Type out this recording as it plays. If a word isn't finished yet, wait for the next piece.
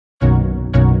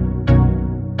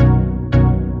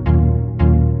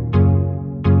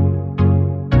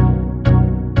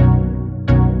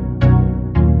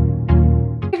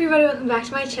welcome back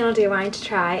to my channel,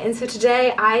 Diyingtotry. And so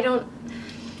today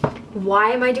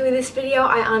why am I doing this video?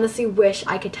 I honestly wish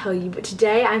I could tell you, but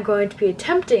today I'm going to be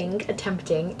attempting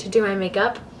to do my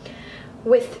makeup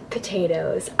with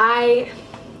potatoes. I'm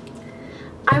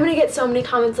gonna get so many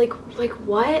comments like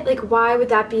what? Like, why would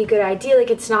that be a good idea?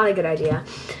 Like, it's not a good idea.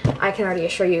 I can already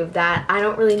assure you of that. I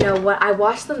don't really know what, I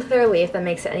watched them thoroughly, if that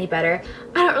makes it any better.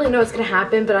 I don't really know what's gonna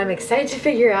happen, but I'm excited to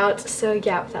figure out. So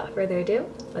yeah, without further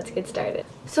ado, let's get started.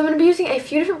 So I'm gonna be using a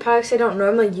few different products I don't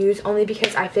normally use, only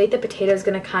because I feel like the potato is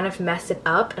gonna kind of mess it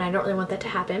up, and I don't really want that to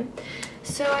happen.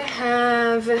 So I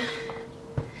have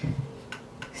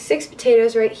 6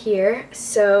 potatoes right here.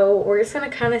 So we're just gonna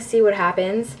kind of see what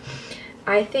happens.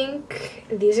 I think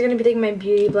these are going to be like my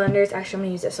beauty blenders. Actually, I'm going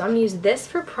to use this. So I'm going to use this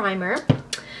for primer.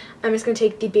 I'm just going to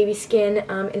take the Baby Skin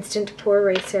Instant Pore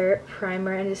Eraser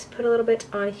Primer and just put a little bit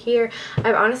on here.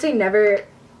 I've honestly never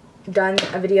done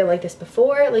a video like this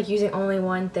before, like using only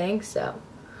one thing, so.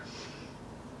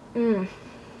 Uh-oh,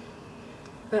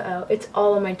 it's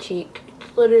all on my cheek.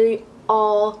 It's literally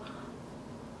all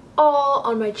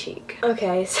on my cheek.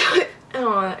 Okay, so,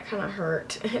 oh, that kind of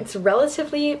hurt. It's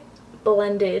relatively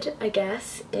blended, I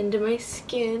guess, into my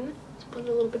skin. Just put it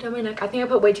a little bit down my neck. I think I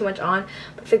put way too much on,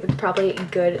 but I think that's probably a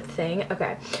good thing.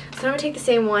 Okay, so I'm gonna take the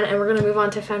same one and we're gonna move on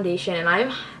to foundation, and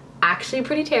I'm actually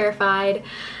pretty terrified.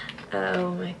 Oh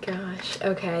my gosh.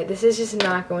 Okay, this is just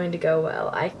not going to go well.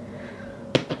 I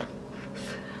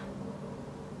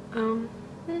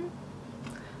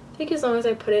think as long as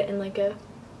I put it in like a,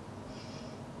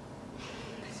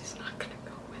 this is not gonna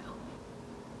go well.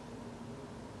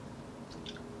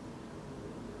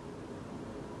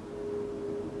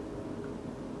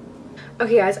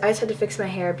 Okay guys, I just had to fix my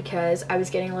hair because I was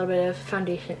getting a little bit of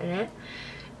foundation in it.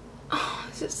 Oh,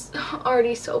 this is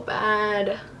already so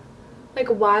bad. Like,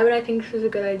 why would I think this is a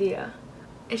good idea?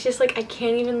 It's just like I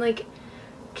can't even like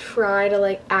try to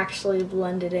like actually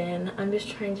blend it in. I'm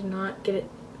just trying to not get it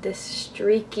this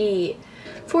streaky.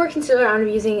 For concealer, I'm going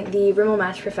to be using the Rimmel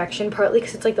Match Perfection, partly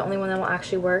because it's like the only one that will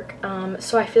actually work.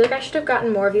 So I feel like I should have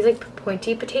gotten more of these like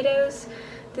pointy potatoes.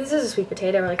 This is a sweet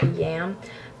potato, or like a yam.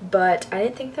 But I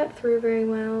didn't think that through very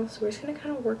well, so we're just going to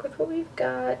kind of work with what we've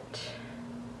got.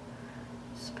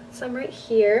 Just put some right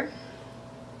here.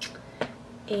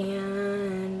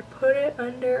 And put it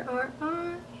under our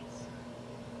eyes.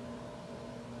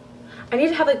 I need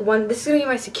to have like one, this is going to be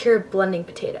my secure blending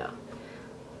potato.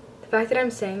 The fact that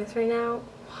I'm saying this right now,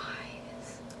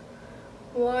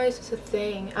 why is this a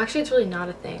thing? Actually, it's really not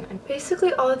a thing. And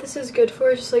basically all that this is good for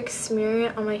is just like smearing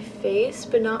it on my face,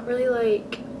 but not really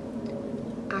like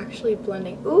actually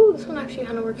blending. Ooh, this one actually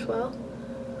kind of works well.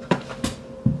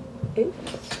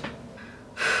 Oops.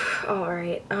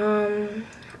 Alright, I don't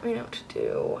know what to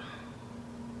do.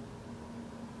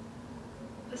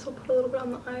 This will put a little bit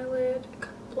on the eyelid,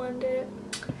 kind of blend it.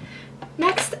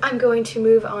 Next, I'm going to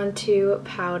move on to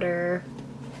powder.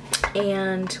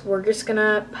 And we're just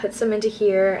gonna put some into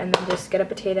here and then just get a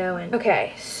potato and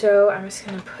okay, so I'm just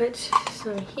gonna put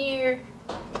some here.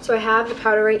 So I have the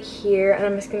powder right here, and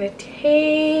I'm just gonna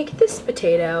take this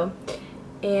potato,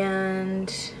 and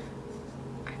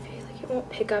I feel like it won't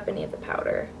pick up any of the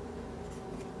powder.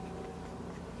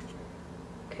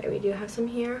 Okay, we do have some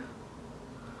here.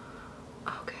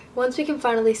 Okay, once we can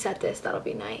finally set this, that'll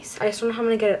be nice. I just don't know how I'm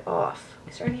gonna get it off.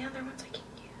 Is there any other ones I can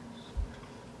use?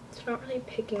 It's not really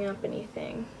picking up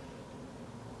anything.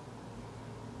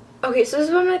 Okay, so this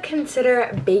is what I'm gonna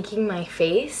consider baking my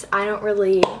face. I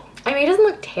mean, it doesn't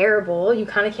look terrible. You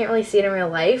kind of can't really see it in real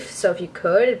life, so if you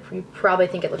could, you probably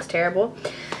think it looks terrible.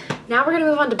 Now we're gonna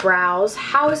move on to brows.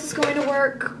 How is this going to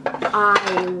work?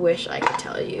 I wish I could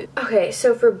tell you. Okay,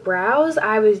 so for brows,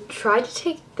 I tried to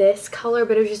take this color,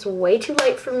 but it was just way too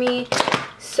light for me.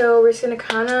 So we're just gonna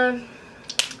kind of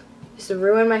just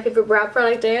ruin my favorite brow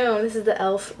product I own. This is the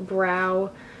e.l.f. Brow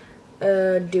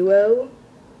Duo.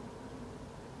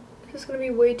 This is gonna be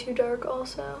way too dark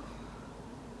also.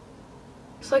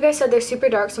 So like I said, they're super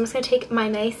dark, so I'm just going to take my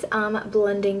nice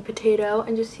blending potato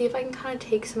and just see if I can kind of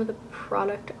take some of the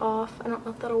product off. I don't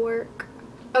know if that'll work.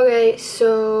 Okay,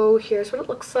 so here's what it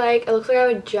looks like. It looks like I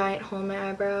have a giant hole in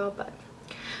my eyebrow, but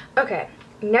okay.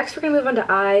 Next we're going to move on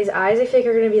to eyes. Eyes I feel like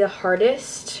are going to be the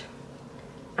hardest.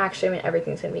 Actually, I mean,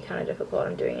 everything's going to be kind of difficult.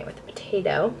 I'm doing it with the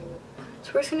potato.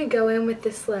 So we're just going to go in with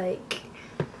this like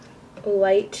the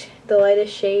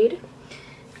lightest shade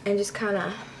and just kind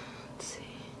of,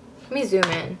 let me zoom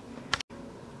in.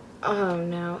 Oh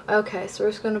no. Okay, so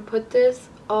we're just going to put this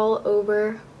all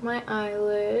over my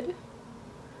eyelid.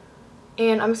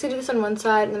 And I'm just going to do this on one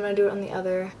side and then I'm going to do it on the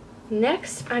other.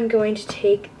 Next, I'm going to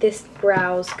take this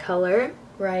brows color,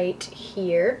 right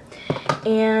here.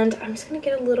 And I'm just gonna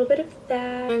get a little bit of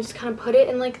that and just kind of put it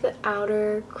in like the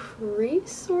outer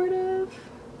crease, sort of.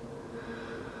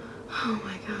 Oh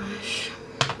my gosh.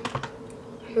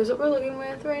 Here's what we're looking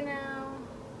with right now.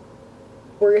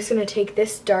 We're just gonna take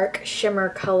this dark shimmer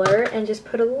color and just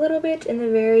put a little bit in the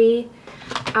very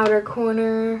outer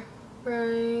corner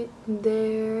right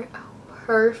there. Oh,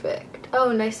 perfect.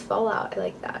 Oh, nice fallout. I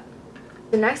like that.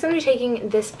 So next I'm gonna be taking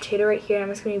this potato right here and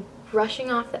I'm just gonna be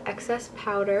brushing off the excess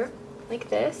powder like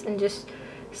this and just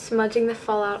smudging the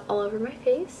fallout all over my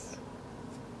face.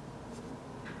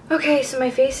 Okay, so my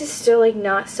face is still like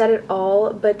not set at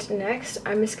all, but next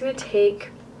I'm just gonna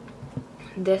take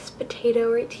this potato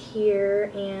right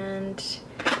here and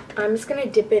I'm just gonna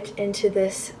dip it into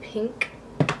this pink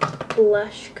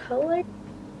blush color.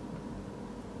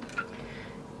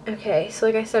 Okay, so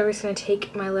like I said, we're just gonna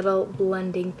take my little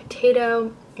blending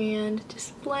potato and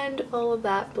just blend all of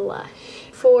that blush.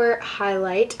 For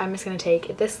highlight, I'm just gonna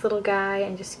take this little guy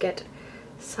and just get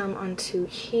some onto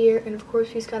here, and of course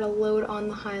we just gotta load on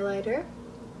the highlighter.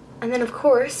 And then of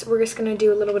course we're just gonna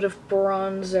do a little bit of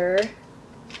bronzer.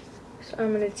 So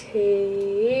I'm gonna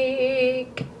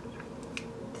take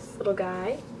this little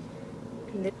guy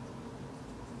and this.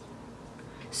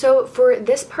 So for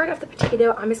this part of the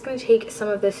potato, I'm just gonna take some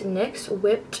of this NYX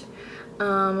Whipped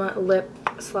lip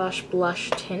slash blush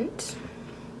tint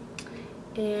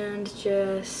and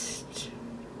just...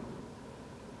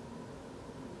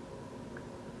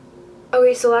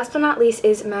 Okay, so last but not least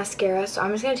is mascara. So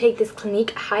I'm just going to take this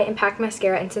Clinique High Impact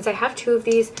Mascara, and since I have two of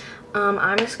these,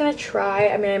 I'm just going to try,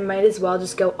 I mean I might as well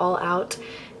just go all out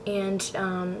and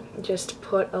just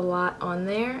put a lot on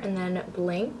there and then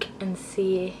blink and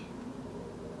see.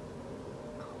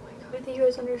 Oh my god, I think you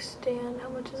guys understand how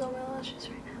much is on my lashes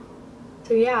right now.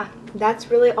 So yeah, that's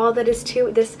really all that is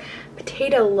to this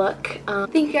potato look.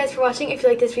 Thank you guys for watching. If you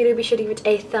like this video, be sure to give it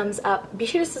a thumbs up. Be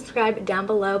sure to subscribe down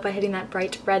below by hitting that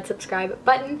bright red subscribe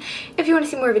button if you want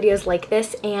to see more videos like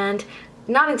this, and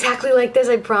not exactly like this,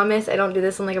 I promise. I don't do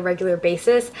this on like a regular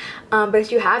basis. But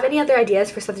if you have any other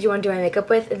ideas for stuff that you want to do my makeup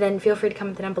with, then feel free to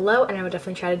comment down below and I will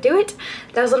definitely try to do it.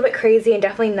 That was a little bit crazy and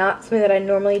definitely not something that I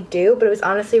normally do, but it was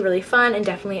honestly really fun and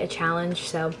definitely a challenge.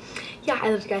 So yeah,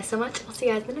 I love you guys so much. I'll see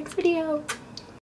you guys in the next video.